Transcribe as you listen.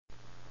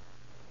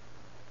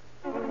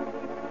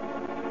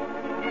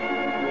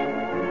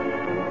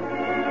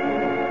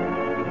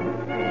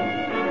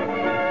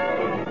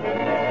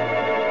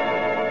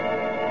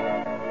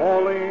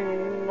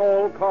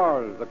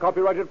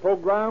copyrighted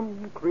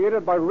program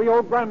created by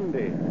Rio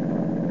Grande.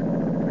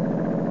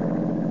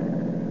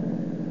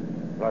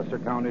 Placer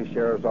County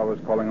Sheriff's Office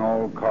calling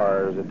all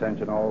cars.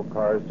 Attention all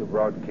cars to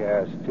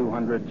broadcast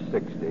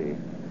 260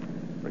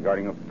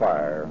 regarding a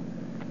fire.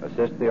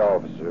 Assist the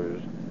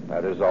officers.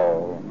 That is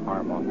all.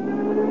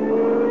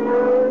 Harmon.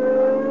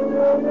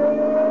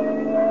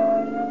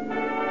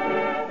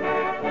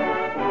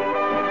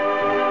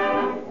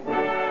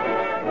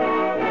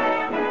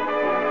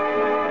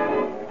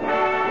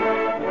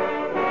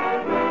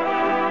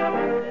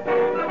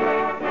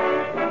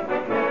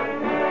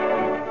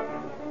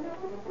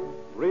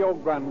 Rio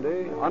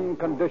Grande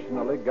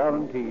unconditionally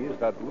guarantees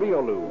that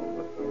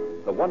Riolube,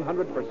 the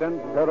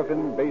 100%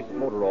 paraffin-based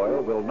motor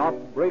oil, will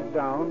not break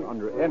down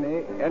under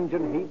any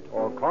engine heat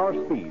or car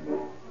speed,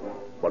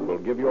 but will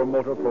give your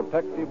motor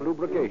protective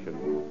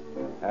lubrication,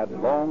 add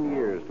long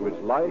years to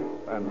its life,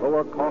 and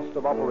lower cost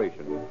of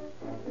operation.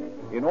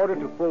 In order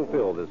to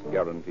fulfill this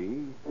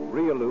guarantee,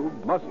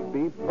 Riolube must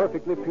be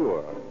perfectly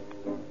pure,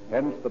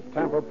 hence the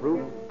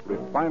tamper-proof,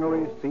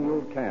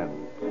 refinery-sealed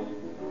cans.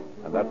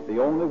 And that's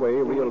the only way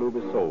Riolube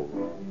is sold.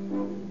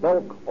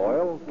 Bulk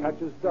oil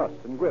catches dust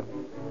and grit,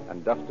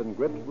 and dust and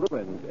grit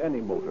ruins any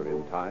motor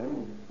in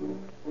time.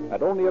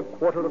 At only a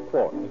quarter a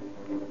quart,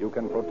 you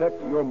can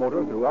protect your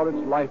motor throughout its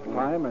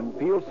lifetime and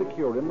feel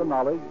secure in the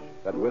knowledge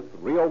that with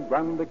Rio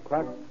Grande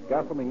cracked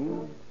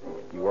gasoline,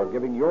 you are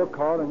giving your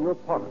car and your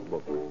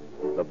pocketbook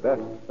the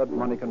best that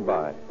money can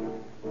buy.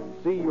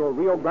 See your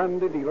Rio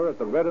Grande dealer at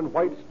the red and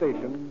white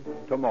station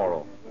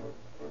tomorrow.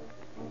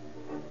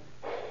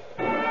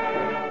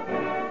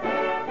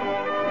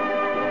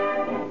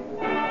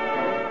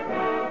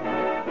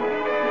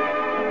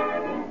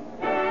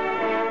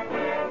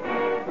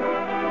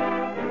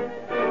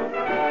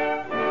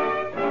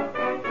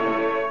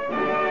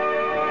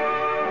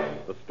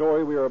 The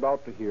story we are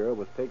about to hear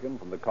was taken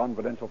from the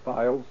confidential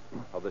files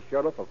of the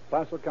Sheriff of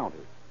Placer County.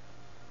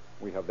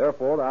 We have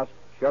therefore asked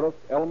Sheriff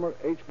Elmer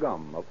H.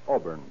 Gum of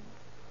Auburn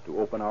to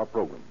open our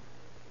program.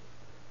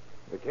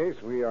 The case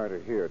we are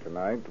to hear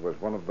tonight was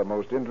one of the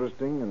most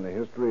interesting in the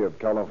history of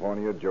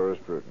California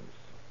jurisprudence.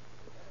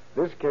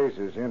 This case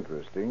is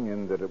interesting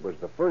in that it was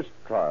the first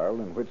trial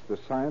in which the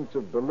science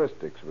of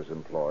ballistics was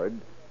employed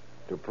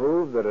to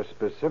prove that a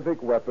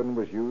specific weapon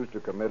was used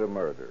to commit a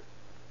murder.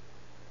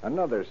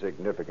 Another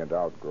significant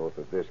outgrowth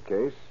of this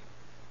case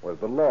was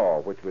the law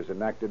which was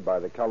enacted by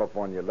the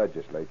California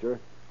legislature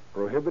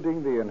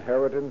prohibiting the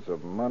inheritance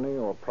of money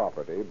or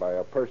property by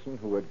a person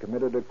who had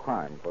committed a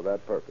crime for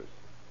that purpose.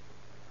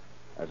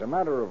 As a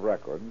matter of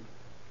record,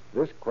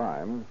 this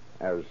crime,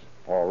 as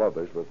all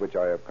others with which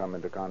I have come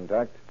into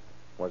contact,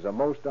 was a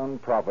most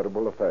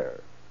unprofitable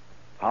affair.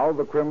 How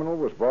the criminal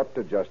was brought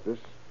to justice,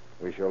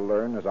 we shall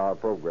learn as our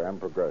program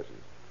progresses.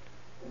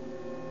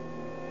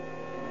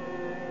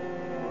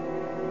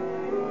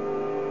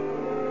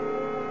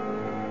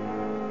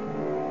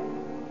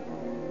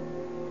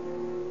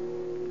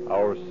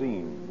 Our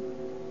scene,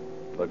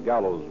 the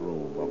gallows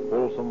room of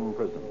Folsom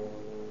Prison.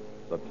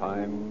 The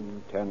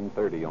time,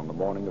 10:30 on the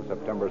morning of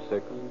September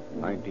 6,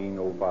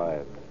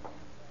 1905.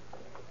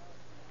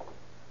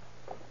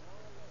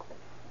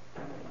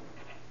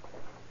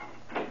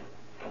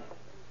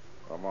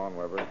 Come on,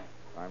 Weber.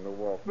 Time to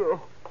walk.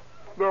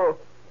 No.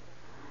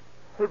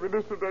 I'm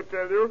innocent, I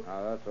tell you.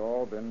 Now, that's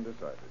all been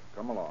decided.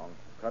 Come along.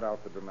 Cut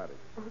out the dramatics.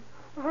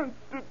 I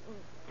didn't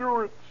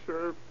do it,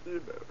 Sheriff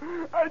Tina.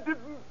 I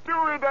didn't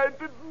do it. Take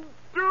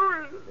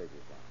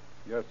your time.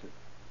 Yes, sir.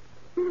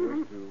 You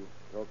wish to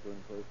talk to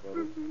him first,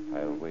 Weber?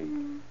 I'll wait.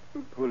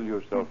 Pull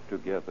yourself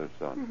together,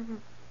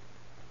 son.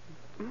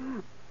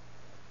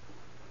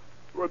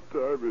 What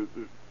time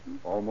is it?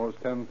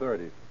 Almost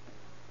 10:30.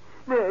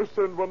 May I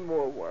send one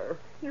more wire?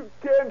 You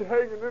can't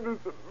hang an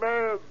innocent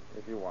man.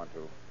 If you want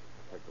to,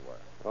 take the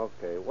wire.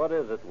 Okay, what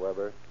is it,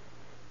 Weber?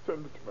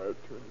 Send it to my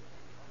attorneys.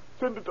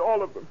 Send it to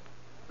all of them.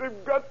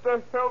 They've got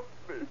to help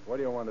me. What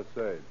do you want to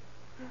say?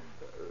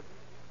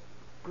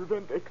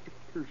 Prevent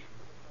execution.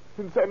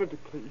 Insanity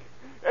plea.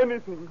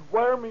 Anything.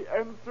 Wire me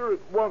answer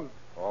at once.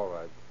 All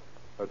right.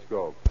 Let's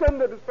go. Send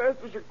that as fast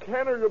as you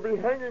can or you'll be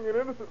hanging an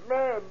innocent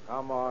man.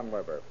 Come on,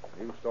 Weber.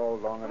 You've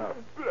stalled long enough.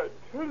 But I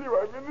tell you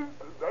I'm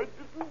innocent. I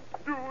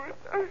didn't do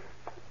it.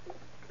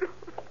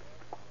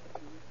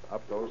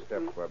 Up those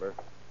steps, Weber.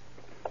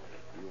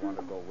 You want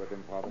to go with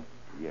him, Father?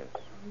 Yes.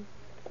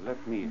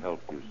 Let me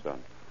help you,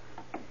 son.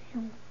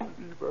 You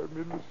believe I'm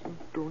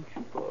innocent, don't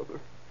you, Father?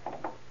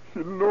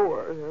 You know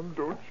I am,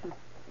 don't you?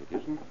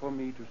 It isn't for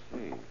me to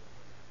say.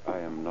 I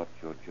am not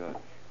your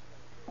judge.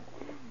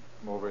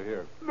 Come over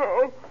here.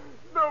 No,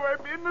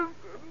 I'm innocent.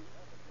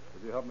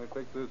 Would you help me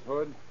fix this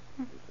hood?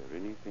 Is there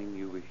anything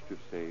you wish to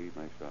say,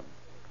 my son?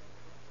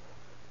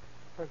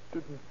 I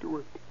didn't do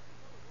it.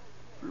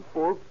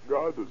 Before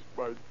God is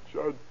my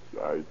judge,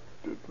 I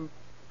didn't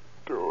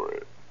do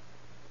it.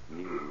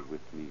 Kneel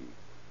with me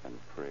and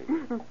pray.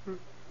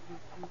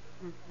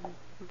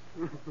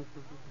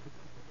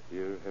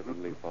 Dear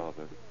Heavenly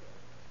Father,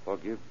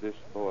 forgive this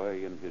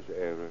boy in his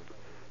error.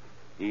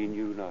 He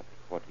knew not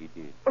what he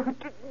did. I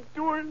didn't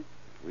do it.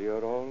 We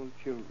are all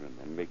children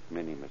and make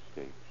many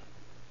mistakes,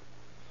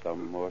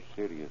 some more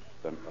serious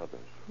than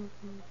others.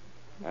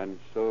 And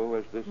so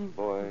as this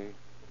boy,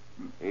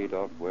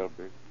 Adolf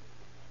Welbert,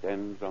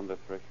 stands on the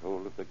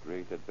threshold of the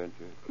great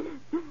adventure,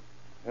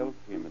 help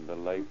him in the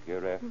life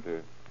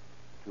hereafter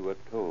to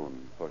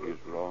atone for his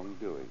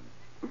wrongdoing.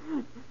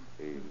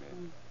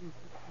 Amen.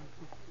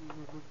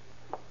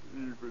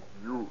 Even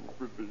you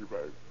believe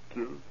I'm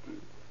guilty.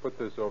 Put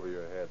this over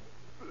your head.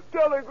 The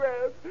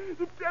telegram!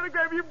 The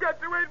telegram! You've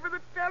got to wait for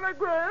the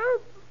telegram!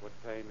 What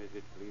time is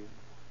it, please?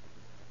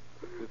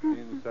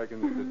 15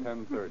 seconds to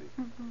 10:30.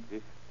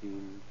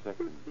 15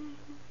 seconds.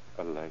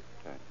 A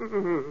lifetime.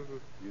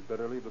 You'd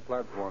better leave the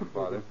platform,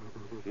 Father.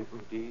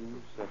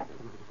 15 seconds.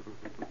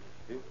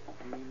 15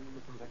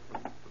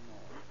 seconds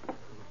more.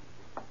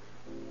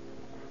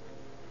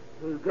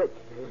 They've got to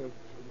answer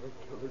my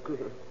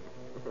telegram.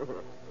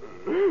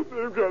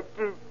 They've got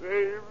to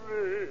save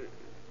me.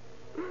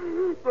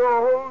 The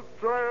whole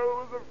trial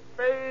was a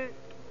fake.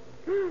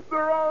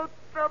 They're all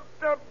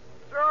trumped up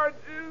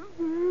charges.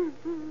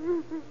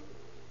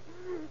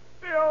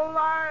 They all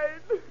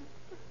lied.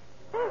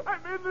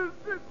 I'm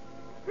innocent.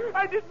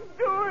 I didn't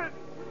do it.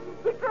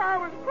 The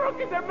trial was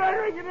crooked. They're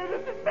murdering an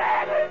innocent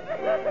man.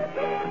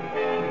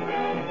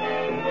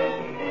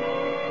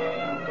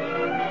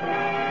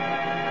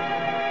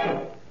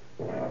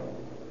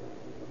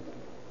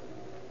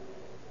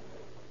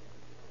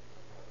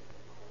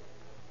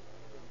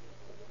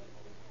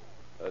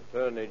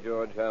 Attorney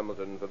George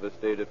Hamilton for the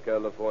state of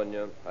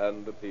California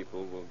and the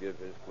people will give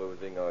his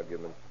closing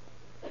argument.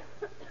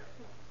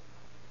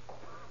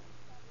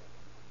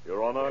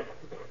 Your Honor,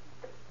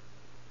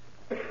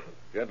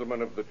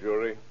 gentlemen of the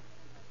jury,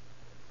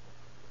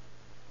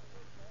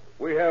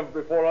 we have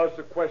before us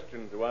a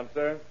question to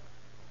answer.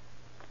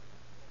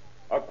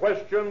 A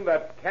question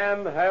that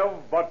can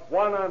have but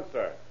one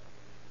answer.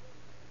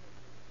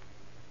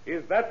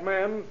 Is that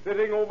man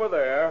sitting over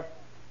there,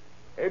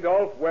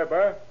 Adolf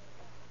Weber,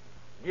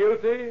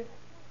 guilty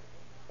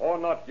or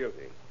not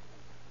guilty?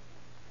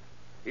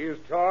 He is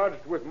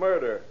charged with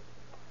murder.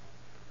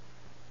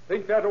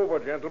 Think that over,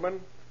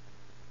 gentlemen.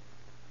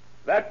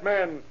 That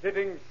man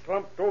sitting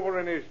slumped over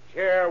in his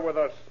chair with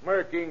a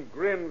smirking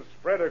grin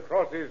spread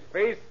across his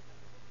face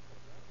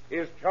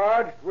is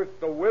charged with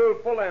the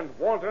willful and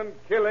wanton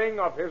killing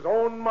of his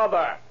own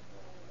mother.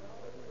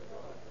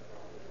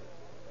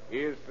 He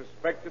is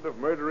suspected of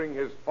murdering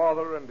his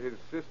father and his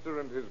sister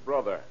and his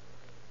brother,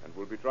 and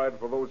will be tried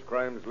for those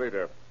crimes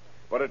later.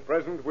 But at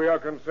present we are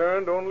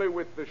concerned only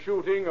with the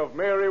shooting of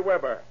Mary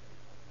Weber.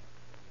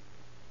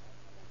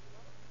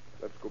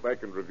 Let's go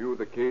back and review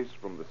the case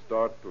from the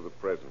start to the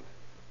present.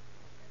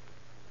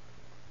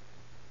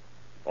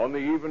 On the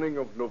evening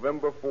of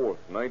November 4th,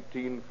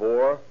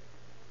 1904,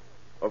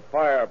 a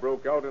fire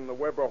broke out in the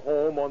Weber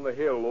home on the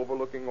hill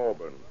overlooking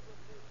Auburn.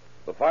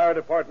 The fire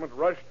department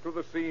rushed to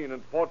the scene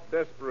and fought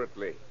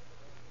desperately.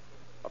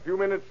 A few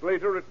minutes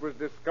later, it was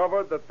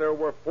discovered that there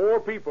were 4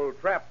 people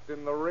trapped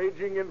in the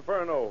raging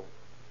inferno.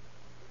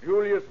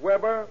 Julius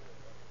Weber,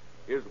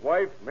 his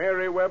wife,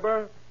 Mary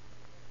Weber,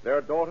 their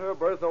daughter,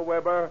 Bertha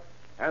Weber,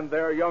 and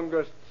their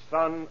youngest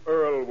son,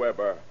 Earl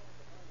Weber.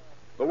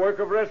 The work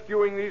of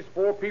rescuing these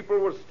 4 people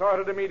was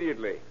started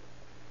immediately.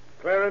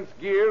 Clarence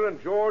Gear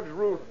and George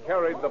Ruth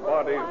carried the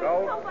bodies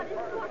out.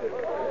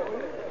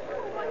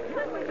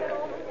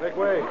 Make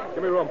way.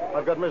 Give me room.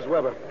 I've got Miss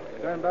Weber.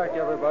 Stand back,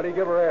 everybody.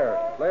 Give her air.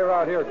 Lay her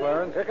out here,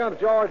 Clarence. Here comes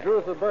George,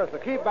 Ruth, and Bertha.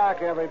 Keep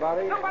back,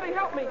 everybody. Somebody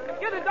help me.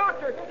 Get a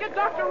doctor. Get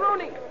Dr.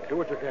 Rooney. Do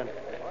what you can.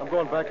 I'm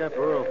going back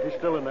after Earl. He's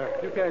still in there.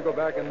 You can't go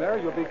back in there.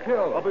 You'll be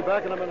killed. I'll be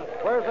back in a minute.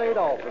 Where's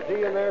Adolf? Is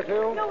he in there,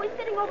 too? No, he's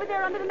sitting over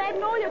there under the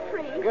magnolia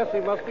tree. Guess he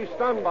must be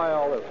stunned by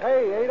all this.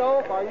 Hey,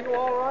 Adolf, are you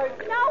all right?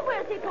 Now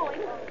where's he going?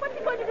 What's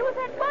he going to do with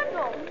that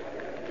bundle?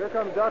 Here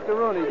comes Dr.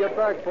 Rooney. Get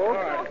back, folks.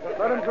 All right.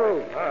 Let him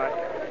through. All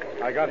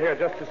right. I got here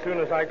just as soon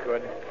as I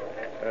could.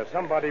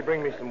 Somebody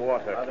bring me some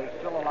water. Are they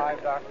still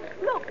alive, Doc?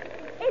 Look,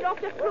 Adolf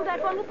just threw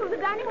that bundle through the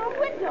dining room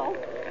window.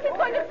 He's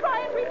going to try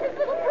and reach his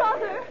little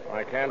brother.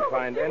 I can't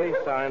find any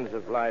signs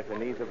of life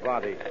in either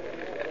body.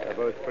 They're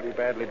both pretty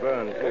badly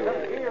burned, too.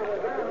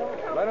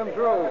 Let him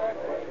through.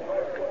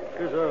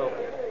 Here's Earl.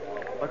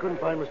 I couldn't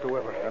find Mr.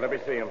 Weber. Now, let me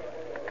see him.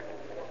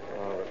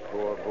 Oh, the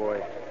poor boy.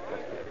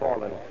 Must have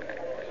fallen.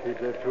 Is he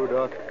dead, too,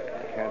 Doc?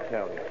 I can't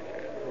tell you.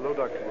 Hello,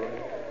 Dr.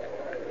 Rooney.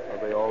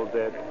 Are they all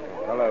dead?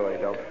 Hello,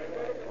 Adolf.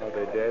 Are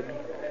they dead?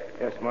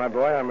 Yes, my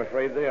boy, I'm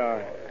afraid they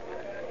are.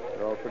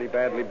 They're all pretty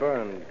badly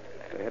burned.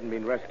 They hadn't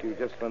been rescued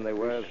just when they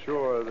were.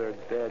 Sure they're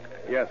dead?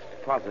 Yes,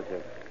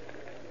 positive.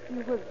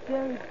 You were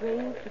very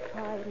brave to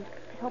try and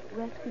help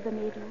rescue them,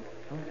 Adolf.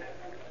 Huh?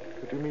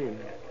 What do you mean?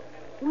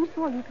 We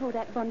saw you throw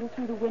that bundle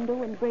through the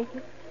window and break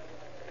it.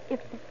 If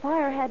the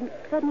fire hadn't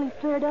suddenly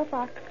flared up,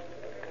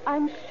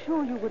 I'm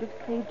sure you would have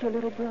saved your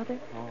little brother.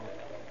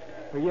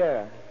 Oh,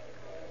 yeah.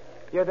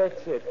 Yeah,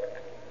 that's it.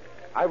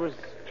 I was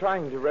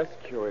trying to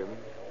rescue him.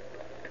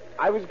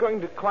 I was going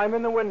to climb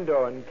in the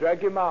window and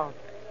drag him out.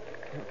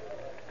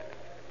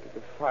 But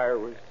the fire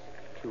was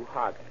too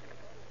hot.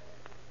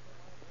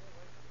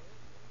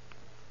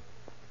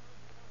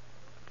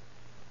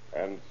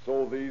 And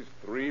so these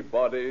 3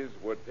 bodies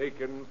were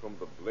taken from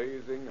the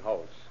blazing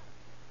house.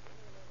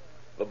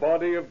 The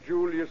body of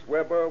Julius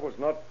Weber was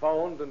not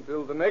found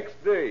until the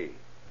next day.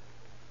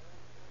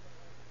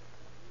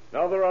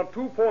 Now, there are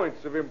 2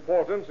 points of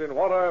importance in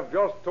what I have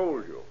just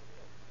told you.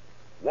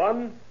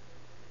 One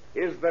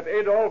is that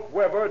Adolf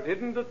Weber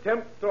didn't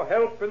attempt to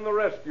help in the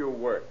rescue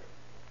work.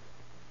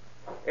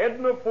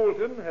 Edna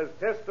Fulton has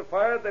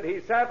testified that he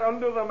sat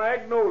under the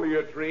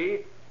magnolia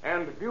tree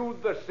and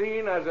viewed the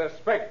scene as a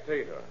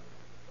spectator.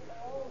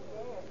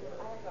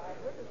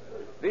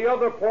 The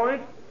other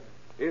point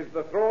is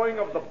the throwing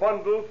of the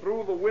bundle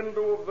through the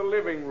window of the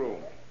living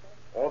room,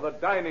 or the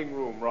dining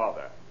room,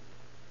 rather.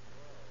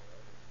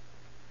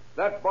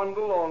 That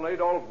bundle, on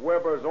Adolf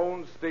Weber's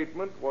own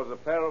statement, was a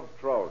pair of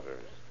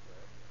trousers.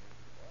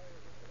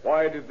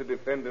 Why did the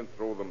defendant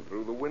throw them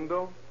through the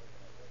window?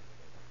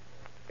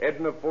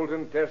 Edna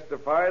Fulton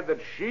testified that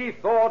she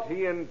thought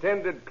he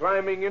intended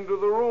climbing into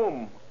the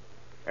room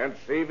and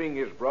saving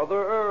his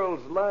brother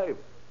Earl's life.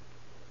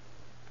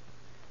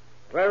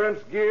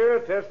 Clarence Gear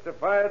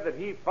testified that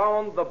he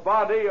found the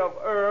body of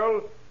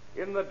Earl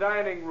in the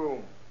dining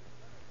room,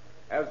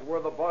 as were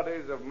the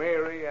bodies of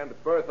Mary and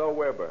Bertha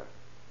Weber.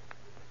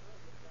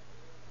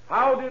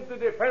 How did the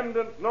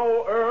defendant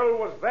know Earl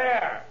was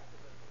there?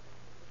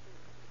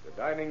 The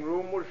dining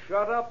room was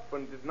shut up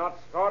and did not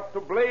start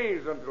to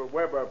blaze until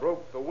Weber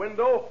broke the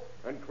window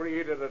and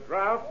created a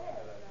draft.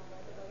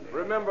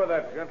 Remember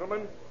that,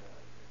 gentlemen.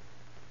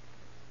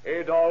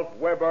 Adolf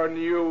Weber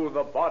knew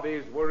the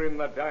bodies were in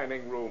the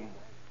dining room.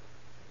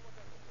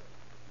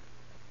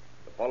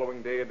 The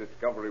following day, a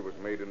discovery was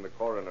made in the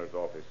coroner's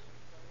office.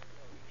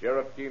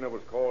 Sheriff Keener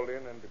was called in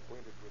and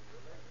acquainted with the...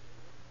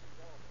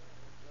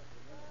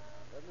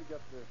 Let me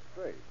get this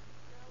straight.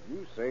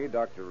 You say,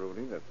 Dr.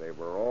 Rooney, that they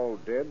were all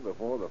dead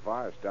before the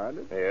fire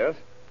started? Yes.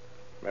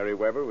 Mary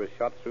Weber was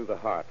shot through the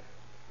heart.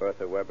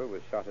 Bertha Weber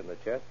was shot in the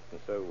chest,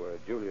 and so were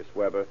Julius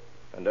Weber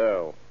and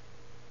Earl.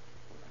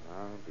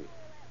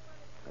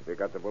 Have they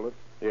got the bullets?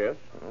 Yes.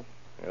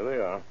 Here they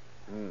are.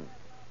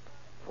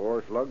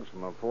 4 slugs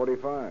from a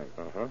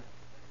 .45.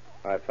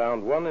 I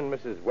found one in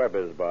Mrs.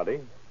 Weber's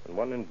body and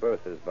one in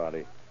Bertha's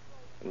body.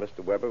 And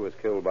Mr. Weber was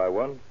killed by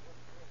one,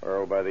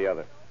 Earl by the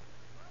other.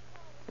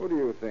 Who do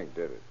you think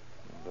did it?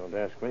 Don't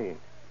ask me.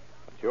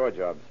 It's your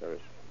job, sir,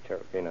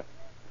 Sheriff Keener.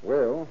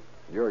 Well,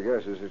 your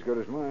guess is as good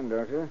as mine,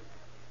 Doctor.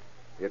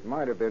 It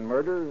might have been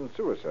murder and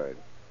suicide.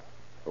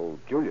 Old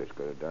Julius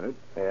could have done it.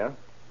 Yeah,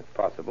 it's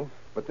possible.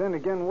 But then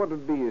again, what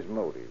would be his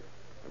motive?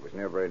 There was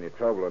never any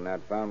trouble in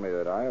that family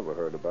that I ever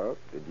heard about.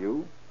 Did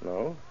you?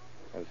 No.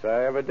 Can't say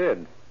I ever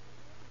did.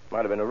 Might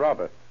have been a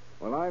robber.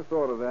 Well, I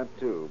thought of that,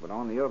 too. But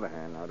on the other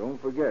hand, now,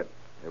 don't forget,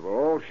 they were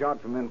all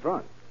shot from in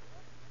front.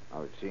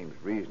 Now, it seems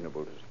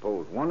reasonable to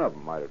suppose one of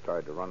them might have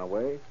tried to run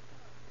away.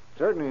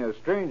 Certainly a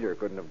stranger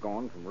couldn't have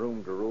gone from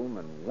room to room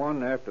and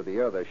one after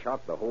the other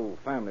shot the whole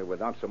family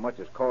without so much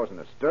as causing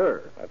a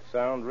stir. That's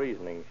sound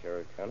reasoning,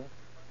 Sheriff Keener.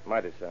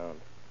 Mighty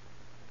sound.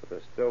 But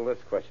there's still this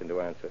question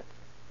to answer.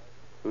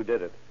 Who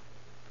did it?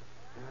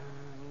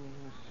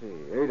 Let's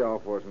see.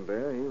 Adolf wasn't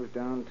there. He was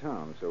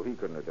downtown, so he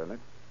couldn't have done it.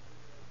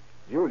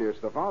 Julius,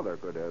 the father,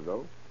 could have,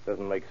 though.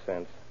 Doesn't make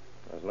sense.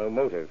 There's no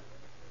motive.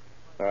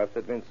 Now, if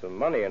there'd been some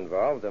money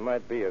involved, there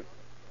might be a...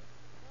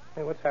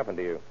 Hey, what's happened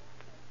to you?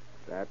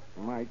 That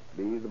might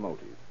be the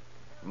motive.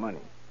 Money.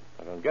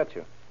 I don't get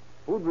you.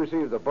 Who'd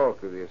receive the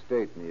bulk of the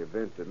estate in the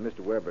event that Mr.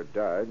 Weber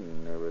died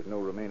and there was no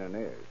remaining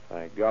heirs?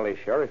 By golly,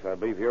 Sheriff, I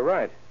believe you're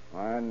right.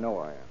 I know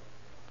I am.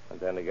 And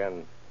then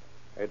again,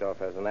 Adolf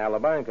has an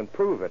alibi and can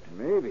prove it.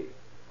 Maybe.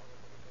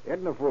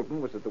 Edna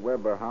Fulton was at the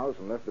Weber house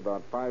and left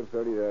about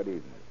 5:30 that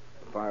evening.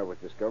 The fire was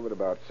discovered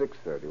about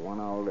 6:30, 1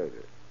 hour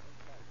later.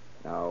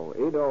 Now,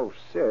 Adolf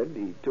said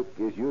he took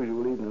his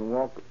usual evening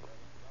walk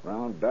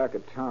round back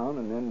of town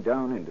and then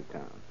down into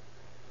town.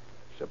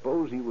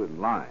 Suppose he was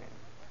lying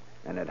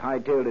and had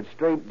hightailed it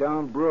straight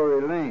down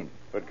Brewery Lane.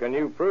 But can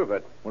you prove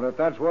it? Well, if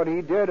that's what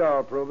he did,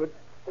 I'll prove it.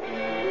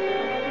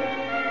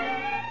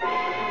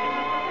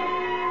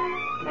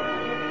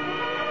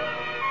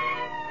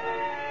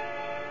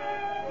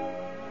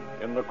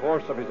 In the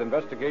course of his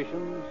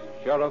investigations,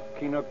 Sheriff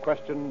Keener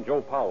questioned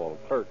Joe Powell,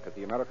 clerk at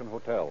the American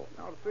Hotel.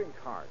 Now, think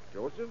hard,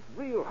 Joseph.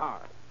 Real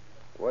hard.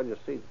 Well, you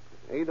see,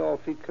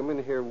 Adolf, he come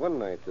in here one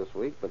night this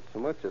week, but so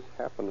much has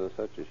happened in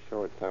such a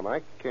short time,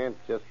 I can't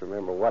just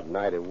remember what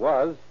night it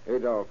was.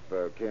 Adolf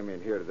came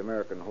in here to the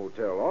American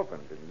Hotel often,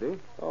 didn't he?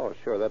 Oh,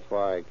 sure, that's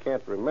why I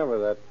can't remember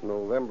that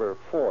November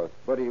 4th.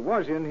 But he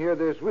was in here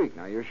this week.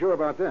 Now, you're sure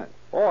about that?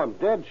 Oh, I'm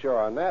dead sure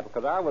on that,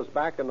 because I was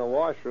back in the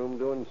washroom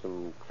doing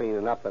some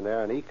cleaning up in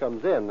there, and he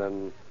comes in,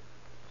 and,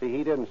 see,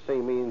 he didn't see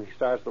me, and he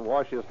starts to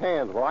wash his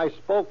hands. Well, I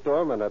spoke to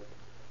him, and it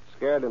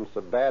scared him so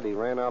bad he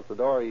ran out the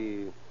door.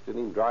 He didn't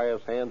even dry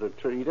his hands,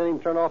 or he didn't even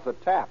turn off the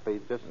tap. He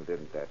just...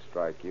 Didn't that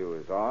strike you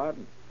as odd?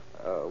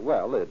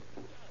 Well, it,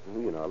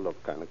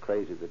 looked kind of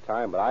crazy at the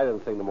time, but I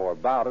didn't think no more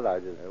about it. I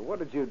just... what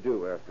did you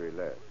do after he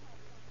left?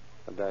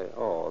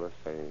 Let's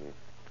see.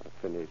 I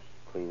finished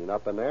cleaning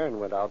up in there and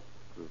went out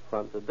to the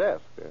front of the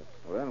desk there.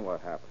 Well, then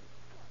what happened?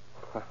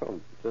 Well,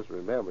 just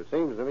remember, it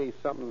seems to me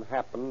something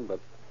happened, but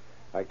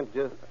I can't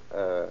just,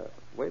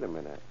 wait a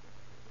minute.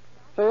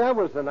 Say, that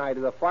was the night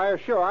of the fire.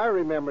 Sure, I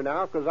remember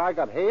now, because I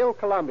got hailed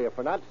Columbia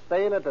for not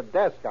staying at the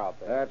desk out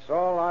there. That's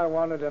all I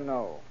wanted to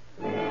know.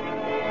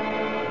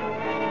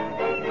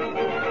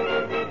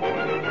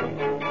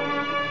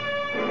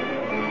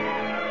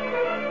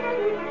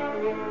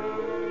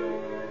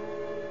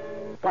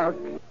 Clark,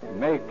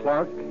 May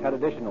Clark, had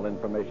additional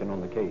information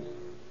on the case.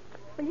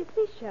 Well, you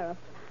see, Sheriff,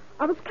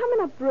 I was coming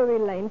up Brewery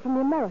Lane from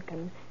the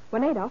American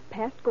when Adolph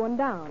passed going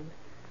down.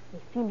 He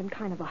seemed in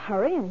kind of a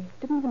hurry, and he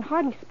didn't even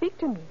hardly speak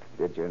to me.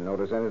 Did you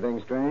notice anything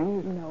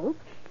strange? No,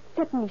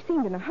 except when he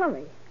seemed in a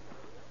hurry.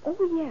 Oh,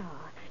 yeah.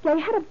 Yeah,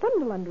 he had a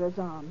bundle under his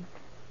arm.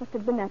 Must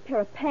have been that pair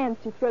of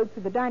pants he throwed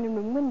through the dining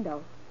room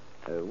window.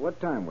 What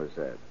time was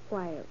that?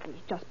 Why, it was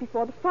just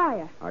before the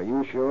fire. Are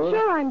you sure?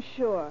 Sure, I'm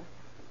sure.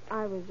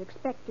 I was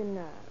expecting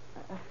a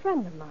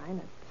friend of mine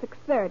at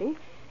 6:30,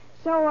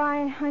 so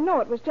I know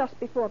it was just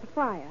before the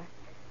fire.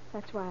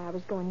 That's why I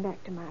was going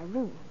back to my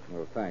room.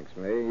 Well, thanks,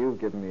 May. You've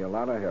given me a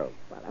lot of help.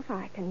 Well, if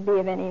I can be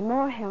of any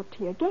more help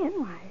to you again,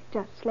 why,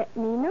 just let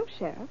me know,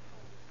 Sheriff.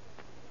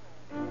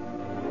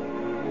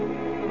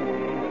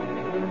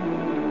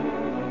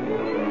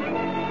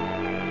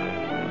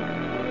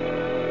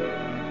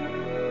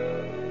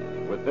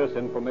 With this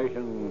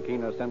information,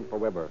 Keena sent for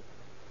Weber.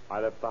 I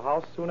left the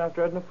house soon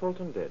after Edna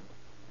Fulton did.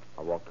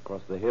 I walked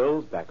across the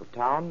hills back of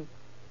town,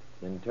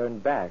 then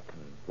turned back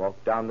and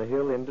walked down the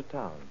hill into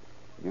town.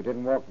 You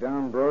didn't walk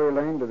down Brewery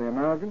Lane to the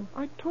American?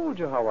 I told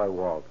you how I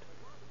walked.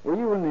 Were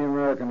you in the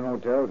American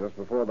Hotel just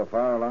before the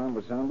fire alarm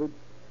was sounded?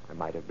 I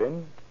might have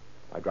been.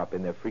 I drop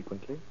in there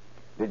frequently.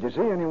 Did you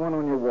see anyone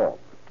on your walk?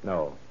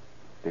 No.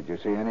 Did you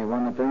see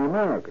anyone at the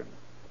American?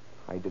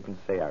 I didn't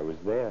say I was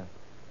there.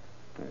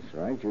 That's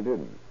right, you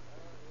didn't.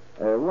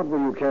 What were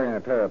you carrying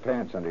a pair of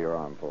pants under your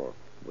arm for?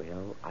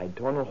 Well, I'd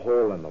torn a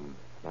hole in them.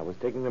 I was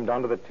taking them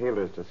down to the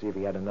tailor's to see if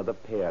he had another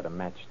pair to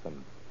match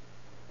them.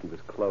 He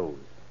was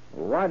closed.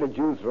 Why did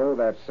you throw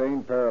that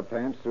same pair of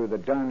pants through the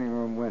dining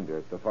room window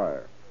at the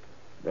fire?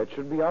 That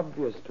should be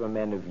obvious to a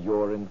man of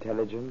your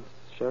intelligence,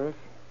 Sheriff.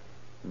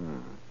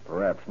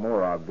 Perhaps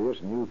more obvious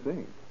than you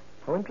think.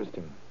 How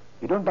interesting.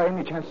 You don't by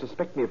any chance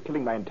suspect me of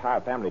killing my entire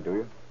family, do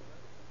you?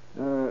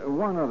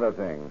 One other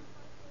thing.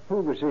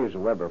 Who receives the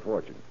Weber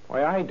fortune?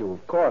 Why, I do,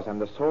 of course. I'm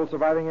the sole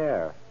surviving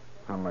heir.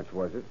 How much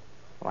was it?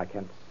 Well, I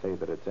can't say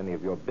that it's any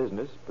of your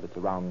business, but it's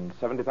around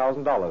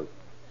 $70,000.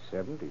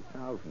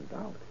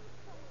 $70,000?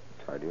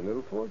 Tidy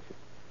little fortune.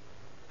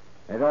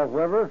 Adolph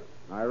Weber,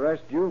 I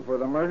arrest you for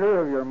the murder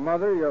of your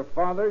mother, your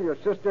father, your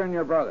sister, and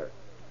your brother.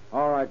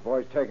 All right,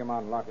 boys, take him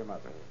out and lock him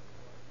up.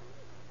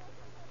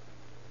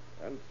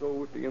 And so,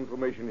 with the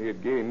information he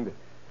had gained,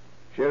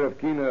 Sheriff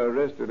Keena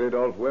arrested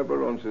Adolph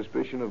Weber on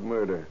suspicion of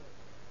murder.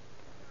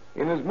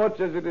 Inasmuch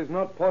as it is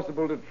not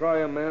possible to try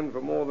a man for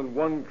more than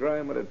one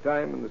crime at a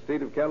time in the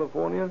state of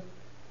California,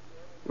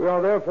 we are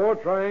therefore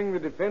trying the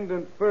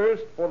defendant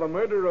first for the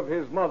murder of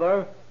his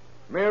mother,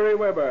 Mary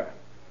Weber.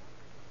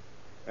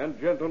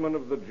 And gentlemen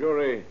of the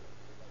jury,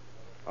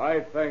 I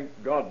thank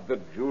God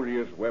that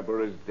Julius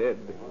Weber is dead.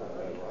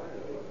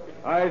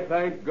 I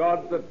thank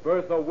God that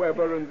Bertha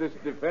Weber and this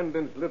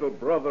defendant's little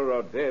brother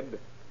are dead.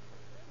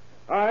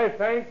 I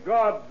thank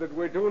God that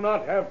we do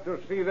not have to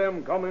see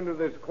them come into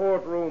this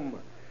courtroom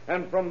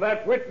and from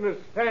that witness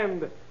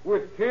stand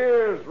with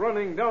tears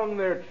running down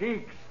their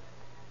cheeks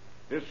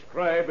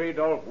describe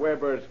Adolph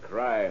Weber's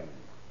crime.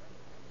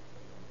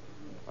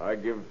 I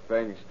give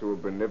thanks to a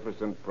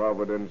beneficent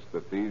providence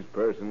that these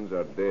persons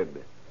are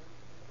dead,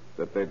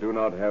 that they do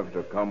not have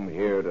to come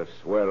here to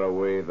swear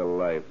away the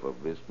life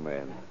of this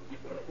man.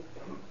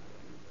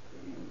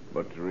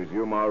 But to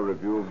resume our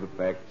review of the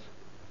facts,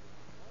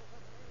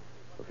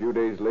 a few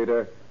days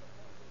later,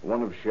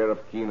 one of Sheriff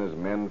Keena's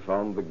men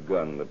found the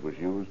gun that was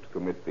used to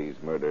commit these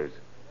murders,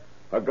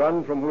 a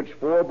gun from which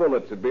 4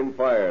 bullets had been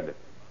fired.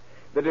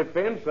 The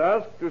defense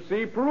asked to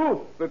see proof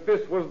that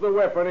this was the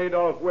weapon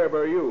Adolph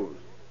Weber used.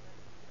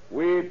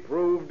 We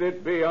proved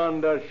it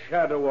beyond a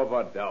shadow of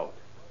a doubt.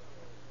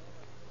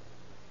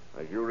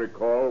 As you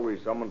recall, we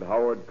summoned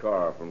Howard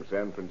Carr from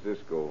San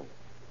Francisco.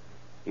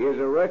 He is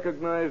a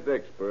recognized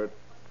expert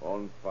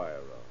on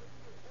firearms.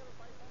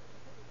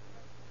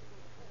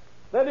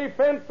 The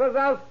defense has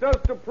asked us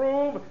to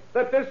prove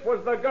that this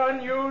was the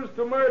gun used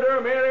to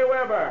murder Mary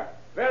Weber.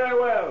 Very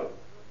well.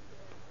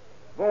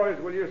 Boys,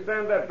 will you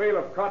stand that bale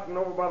of cotton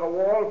over by the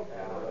wall?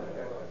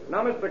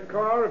 Now, Mr.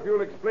 Carr, if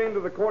you'll explain to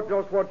the court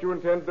just what you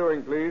intend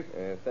doing, please.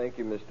 Thank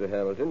you, Mr.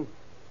 Hamilton.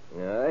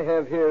 I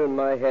have here in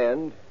my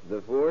hand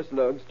the 4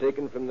 slugs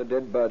taken from the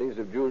dead bodies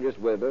of Julius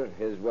Weber,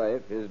 his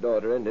wife, his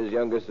daughter, and his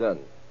younger son.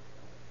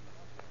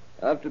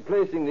 After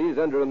placing these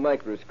under a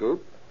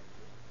microscope,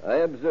 I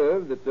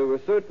observed that there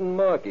were certain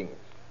markings,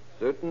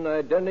 certain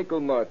identical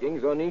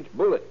markings on each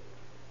bullet.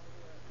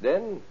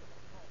 Then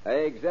I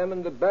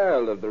examined the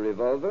barrel of the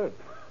revolver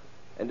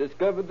and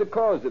discovered the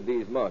cause of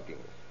these markings.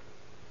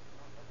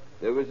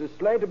 There was a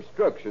slight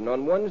obstruction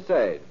on one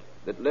side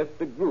that left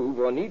a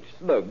groove on each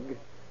slug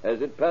as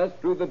it passed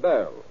through the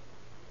barrel.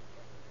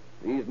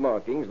 These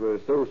markings were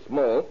so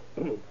small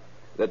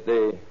that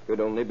they could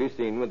only be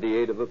seen with the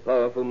aid of a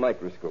powerful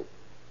microscope.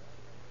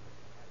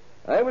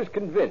 I was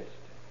convinced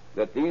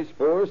that these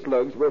 4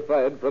 slugs were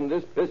fired from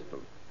this pistol,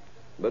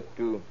 but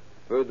to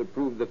further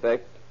prove the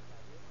fact,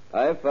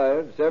 I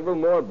fired several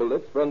more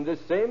bullets from this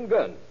same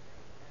gun,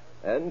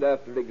 and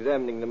after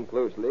examining them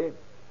closely,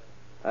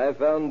 I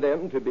found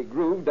them to be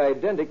grooved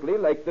identically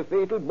like the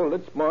fatal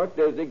bullets marked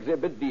as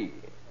Exhibit D.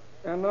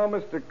 And now,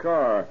 Mr.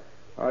 Carr,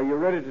 are you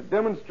ready to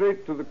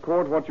demonstrate to the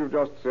court what you've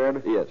just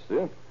said? Yes,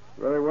 sir.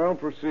 Very well,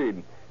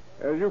 proceed.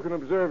 As you can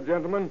observe,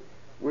 gentlemen,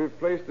 we've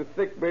placed a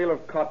thick bale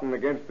of cotton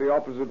against the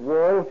opposite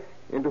wall,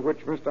 into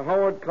which Mr.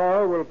 Howard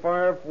Carr will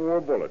fire 4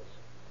 bullets.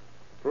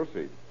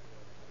 Proceed.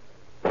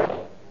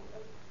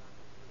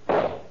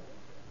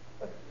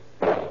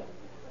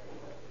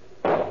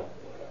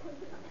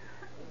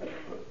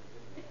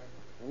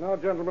 Now,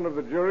 gentlemen of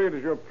the jury, it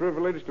is your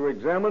privilege to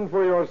examine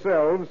for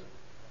yourselves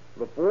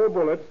the 4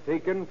 bullets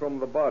taken from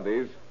the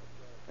bodies,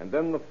 and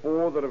then the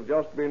 4 that have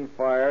just been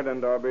fired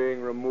and are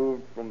being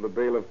removed from the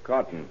bale of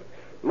cotton.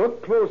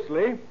 Look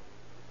closely,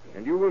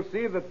 and you will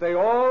see that they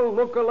all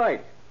look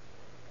alike.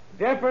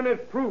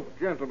 Definite proof,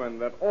 gentlemen,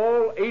 that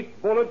all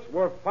 8 bullets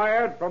were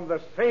fired from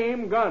the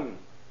same gun.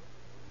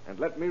 And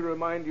let me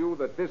remind you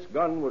that this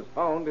gun was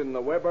found in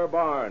the Weber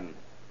barn,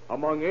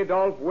 among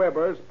Adolf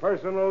Weber's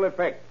personal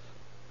effects.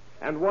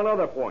 And one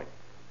other point.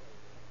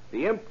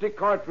 The empty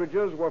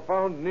cartridges were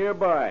found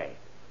nearby,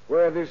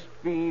 where this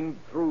fiend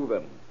threw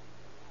them.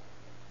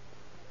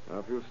 Now,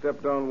 if you'll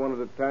step down one at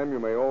a time, you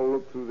may all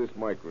look through this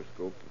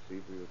microscope to see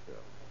for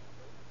yourselves.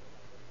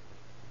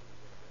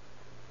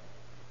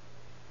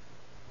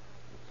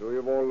 So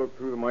you've all looked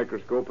through the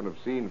microscope and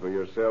have seen for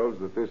yourselves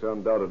that this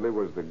undoubtedly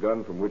was the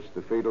gun from which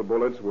the fatal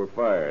bullets were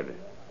fired.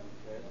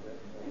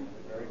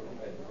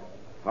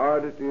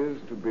 Hard it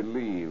is to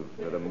believe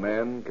that a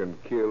man can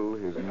kill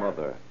his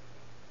mother.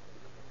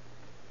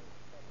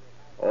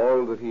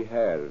 All that he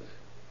has,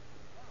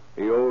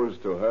 he owes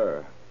to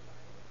her.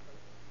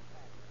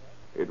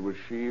 It was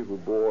she who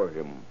bore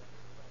him,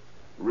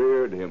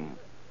 reared him,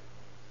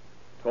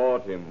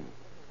 taught him,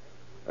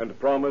 and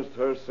promised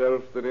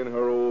herself that in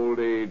her old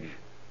age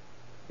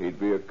he'd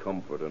be a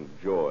comfort and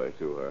joy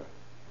to her.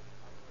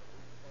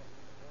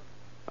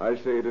 I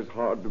say it is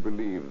hard to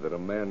believe that a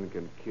man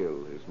can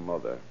kill his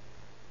mother.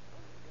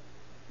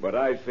 But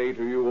I say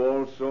to you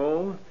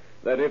also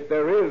that if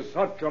there is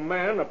such a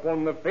man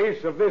upon the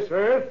face of this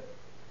earth,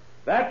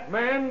 that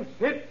man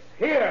sits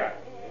here.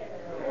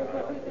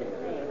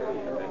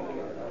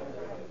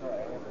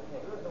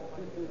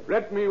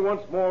 Let me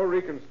once more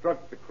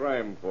reconstruct the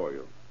crime for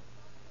you.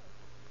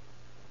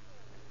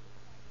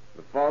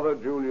 The father,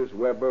 Julius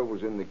Weber,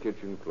 was in the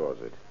kitchen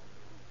closet.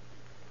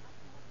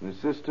 And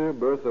his sister,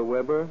 Bertha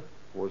Weber,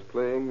 was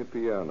playing the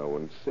piano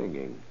and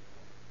singing.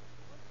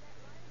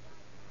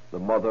 The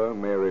mother,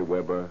 Mary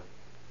Weber,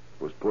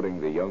 was putting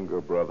the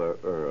younger brother,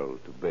 Earl,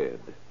 to bed.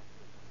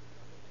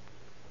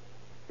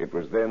 It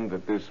was then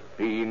that this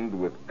fiend,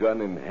 with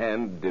gun in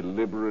hand,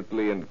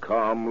 deliberately and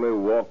calmly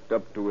walked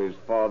up to his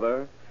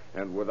father,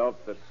 and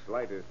without the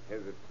slightest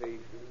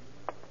hesitation...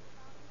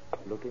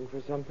 Looking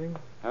for something?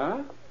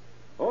 Huh?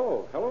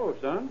 Oh, hello,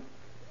 son.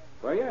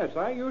 Why, yes,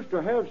 I used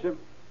to have some...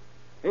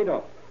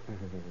 Adolf,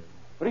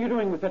 what are you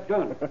doing with that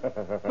gun?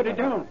 Put it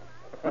down.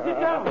 Put it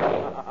down.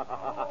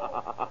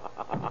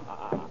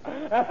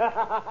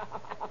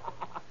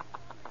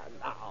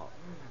 Now,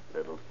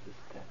 little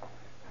sister,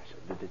 I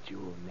shall do the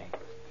jewel next.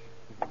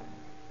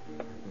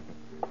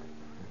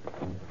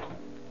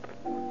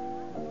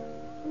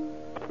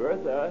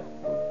 Bertha,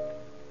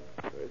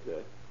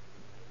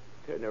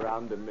 turn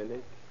around a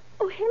minute.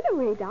 Oh,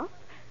 hello, Adolf.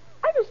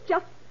 I was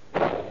just...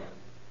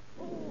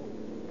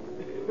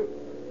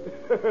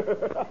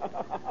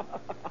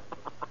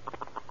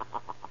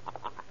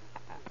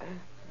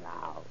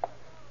 Now,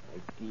 my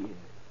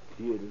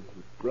dear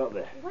little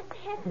brother. What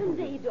happened,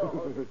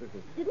 Adolf?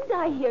 Didn't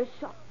I hear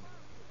shots?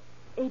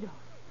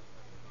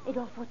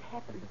 Adolf, what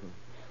happened?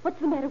 What's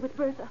the matter with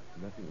Bertha?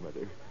 Nothing,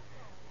 Mother.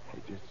 I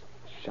just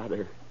shot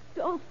her.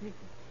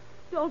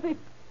 Dolphy,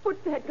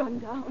 put that gun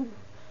down.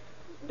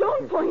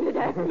 Don't point it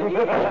at me.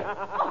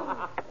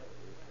 Oh.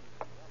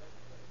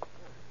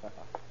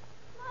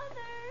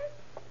 Mother!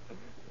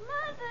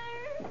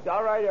 It's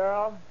all right,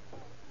 Earl.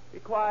 Be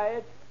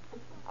quiet.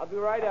 I'll be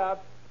right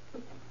up.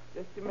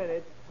 Just a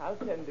minute. I'll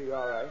tend to you,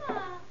 all right.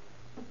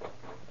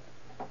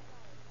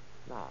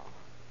 Now,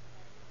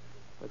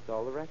 what's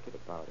all the racket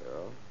about,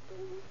 Earl?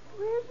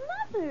 Where's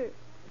Mother?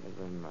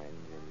 Never mind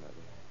your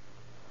mother.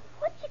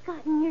 What you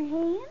got in your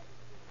hand?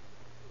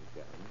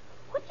 Gun.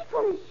 What you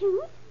gonna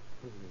shoot?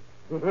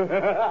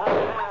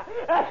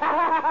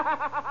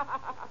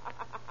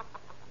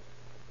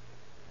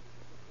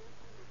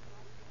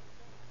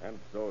 And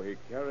so he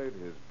carried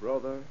his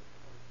brother,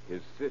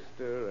 his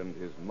sister, and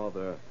his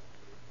mother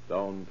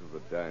down to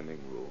the dining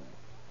room.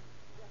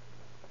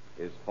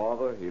 His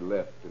father he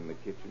left in the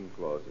kitchen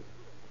closet.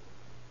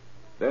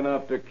 Then,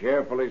 after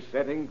carefully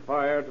setting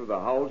fire to the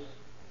house,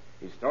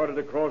 he started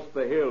across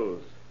the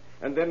hills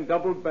and then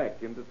doubled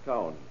back into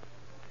town.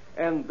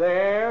 And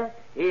there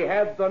he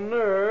had the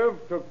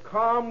nerve to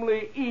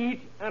calmly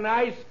eat an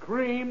ice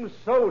cream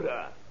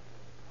soda.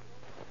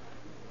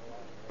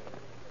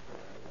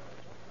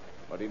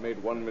 But he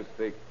made one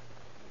mistake.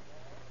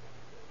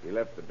 He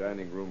left the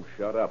dining room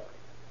shut up.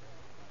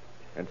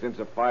 And since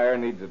a fire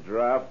needs a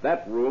draft,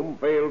 that room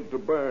failed to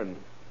burn.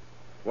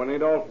 When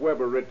Adolph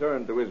Weber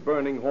returned to his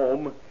burning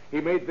home, he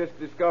made this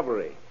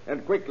discovery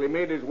and quickly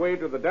made his way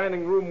to the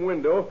dining room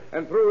window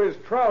and threw his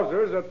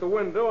trousers at the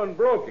window and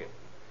broke it,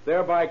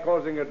 thereby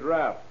causing a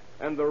draft,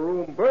 and the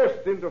room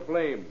burst into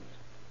flames.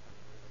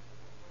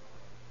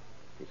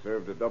 He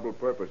served a double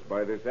purpose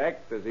by this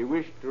act, as he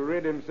wished to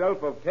rid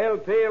himself of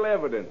telltale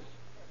evidence.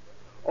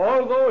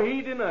 Although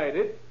he denied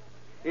it,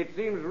 it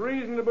seems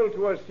reasonable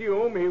to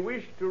assume he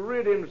wished to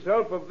rid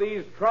himself of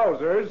these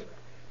trousers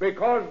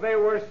because they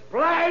were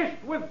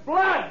splashed with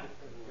blood.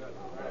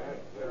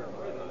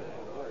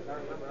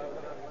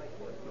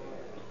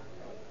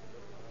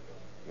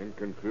 In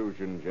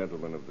conclusion,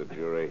 gentlemen of the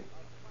jury,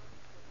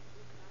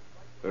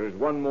 there is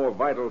one more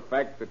vital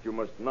fact that you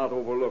must not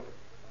overlook.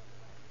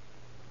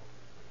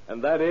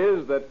 And that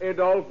is that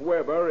Adolph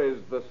Weber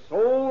is the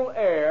sole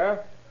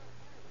heir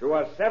to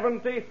a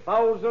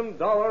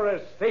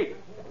 $70,000 estate.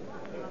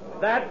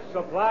 That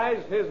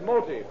supplies his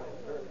motive.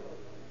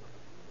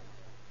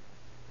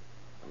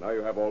 And now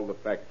you have all the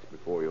facts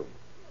before you.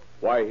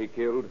 Why he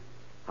killed,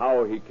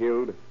 how he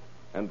killed,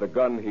 and the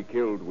gun he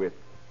killed with.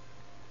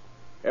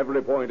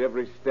 Every point,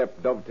 every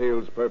step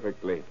dovetails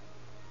perfectly.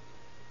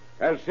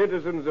 As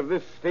citizens of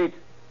this state,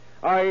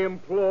 I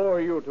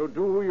implore you to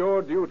do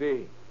your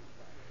duty.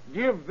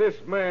 Give this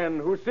man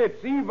who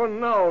sits even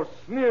now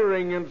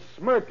sneering and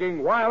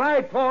smirking while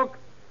I talk,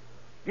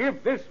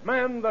 give this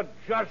man the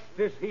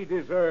justice he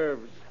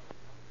deserves.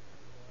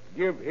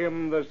 Give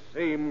him the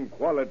same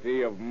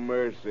quality of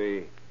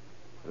mercy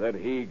that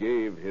he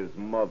gave his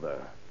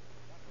mother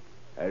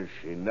as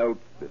she knelt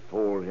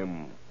before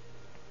him,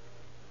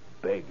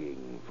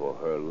 begging for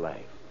her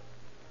life.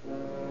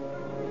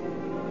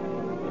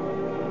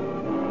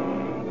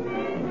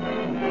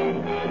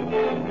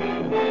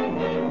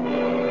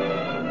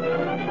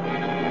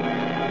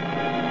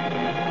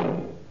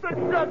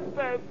 They've got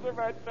to answer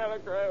my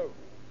telegram.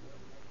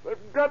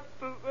 They've got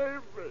to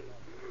save me.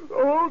 The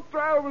whole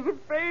trial was a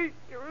fake.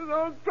 It was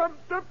all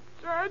trumped-up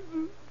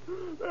charges.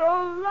 They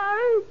all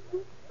lied.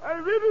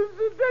 I'm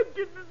innocent. I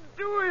didn't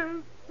do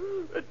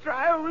it. The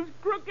trial was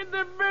crooked.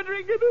 They're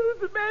murdering an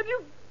innocent man.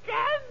 You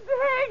can't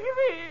hang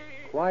me.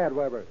 Quiet,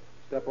 Weber.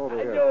 Step over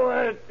here. I don't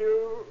want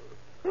to.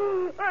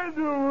 I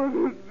don't want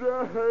to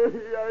die.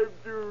 I'm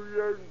too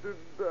young to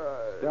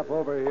die. Step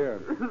over here.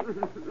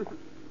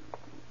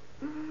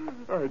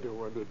 I don't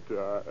want to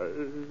die.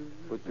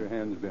 Put your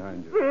hands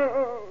behind you.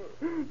 No,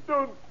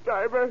 don't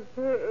tie my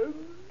hands.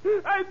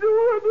 I don't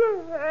want to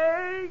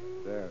hang.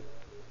 There.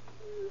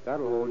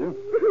 That'll hold you.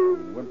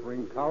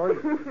 Whimpering coward.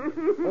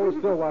 Hold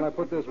still while I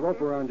put this rope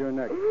around your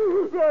neck.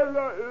 My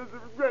lawyers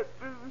have got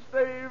to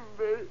save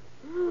me.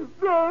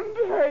 Don't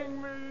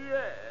hang me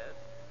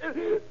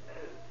yet.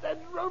 That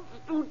rope's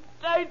too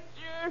tight.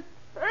 You're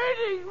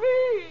hurting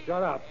me.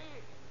 Shut up.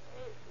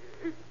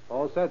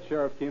 All set,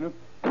 Sheriff Keenan.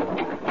 In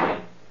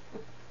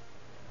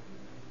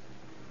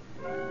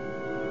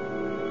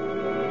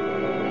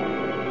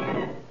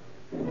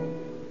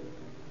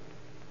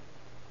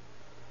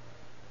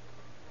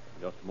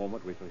just a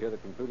moment, we shall hear the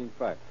concluding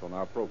facts on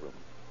our program.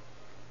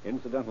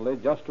 Incidentally,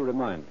 just a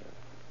reminder,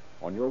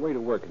 on your way to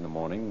work in the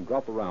morning,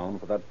 drop around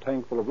for that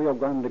tank full of Rio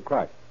Grande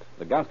cracked,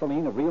 the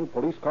gasoline of real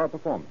police car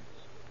performance.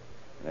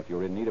 And if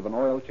you're in need of an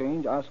oil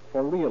change, ask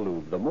for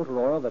Realube, the motor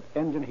oil that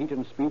engine heat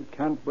and speed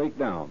can't break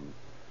down.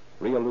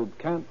 Realube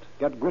can't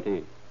get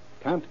gritty,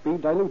 can't be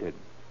diluted,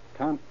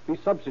 can't be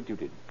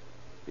substituted,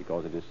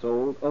 because it is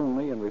sold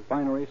only in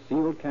refinery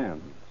sealed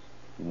cans,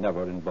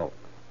 never in bulk.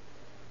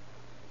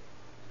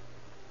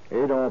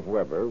 Adolph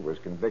Weber was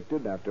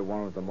convicted after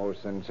one of the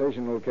most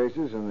sensational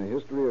cases in the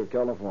history of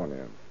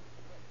California.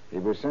 He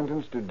was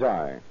sentenced to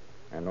die,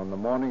 and on the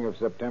morning of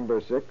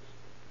September 6th,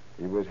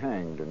 he was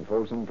hanged in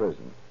Folsom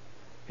Prison.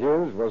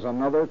 His was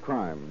another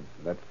crime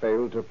that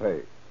failed to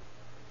pay.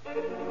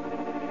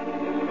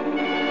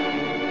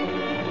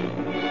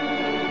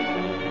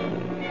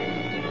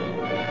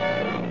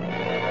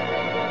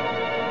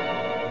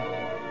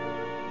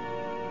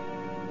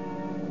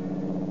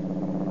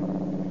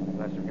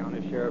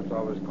 Sheriff's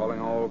Office calling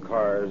all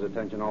cars.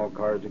 Attention all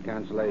cars to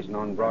cancellation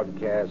on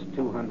broadcast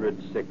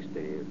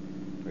 260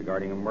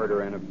 regarding a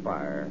murder and a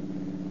fire.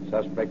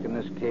 Suspect in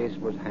this case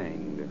was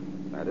hanged.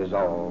 That is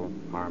all.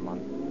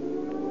 Harmon.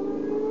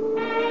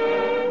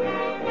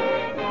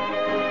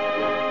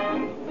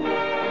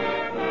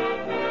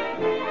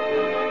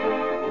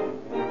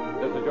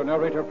 This is your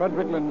narrator,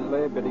 Frederick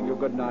Lindsley, bidding you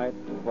good night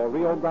for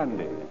Rio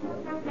Grande.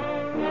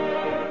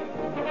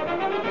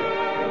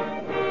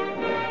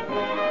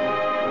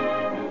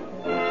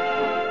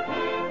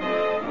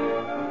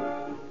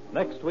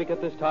 Next week at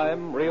this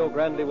time, Rio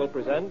Grande will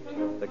present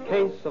The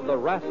Case of the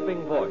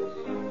Rasping Voice.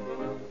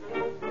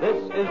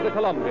 This is the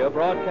Columbia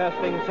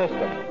Broadcasting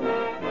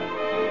System.